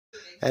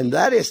And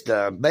that is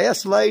the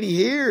best lady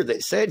here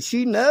that said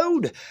she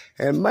knowed.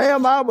 And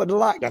ma'am, I would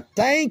like to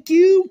thank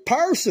you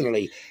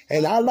personally.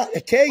 And I'd like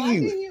to tell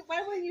you.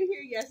 Why weren't you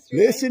here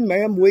yesterday? Listen,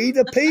 ma'am, we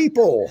the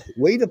people.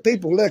 We the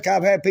people. Look,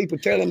 I've had people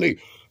telling me,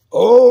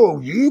 oh,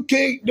 you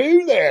can't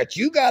do that.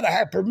 You got to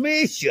have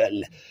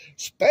permission.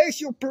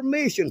 Special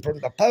permission from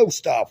the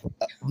post office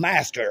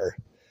master.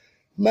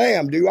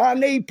 Ma'am, do I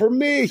need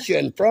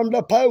permission from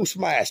the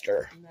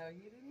postmaster? No,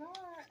 you do not.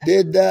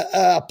 Did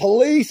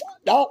the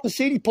Dalton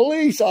City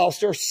police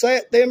officer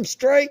set them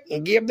straight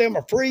and give them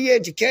a free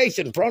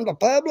education from the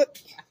public?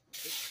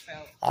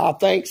 I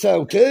think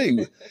so,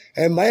 too.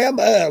 And, ma'am,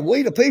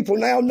 we the people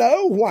now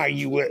know why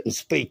you wouldn't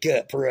speak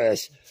up for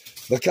us,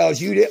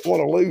 because you didn't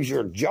want to lose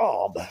your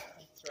job. That's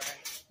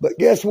right. But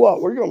guess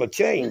what? We're going to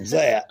change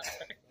that.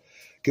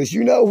 Because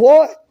you know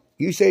what?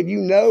 You said you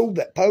know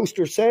that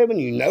poster 7,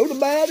 you knowed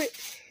about it,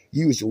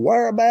 you was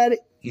aware about it,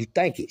 you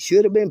think it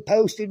should have been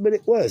posted, but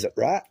it wasn't,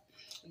 right?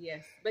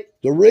 Yes. But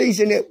the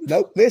reason it,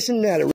 listen now,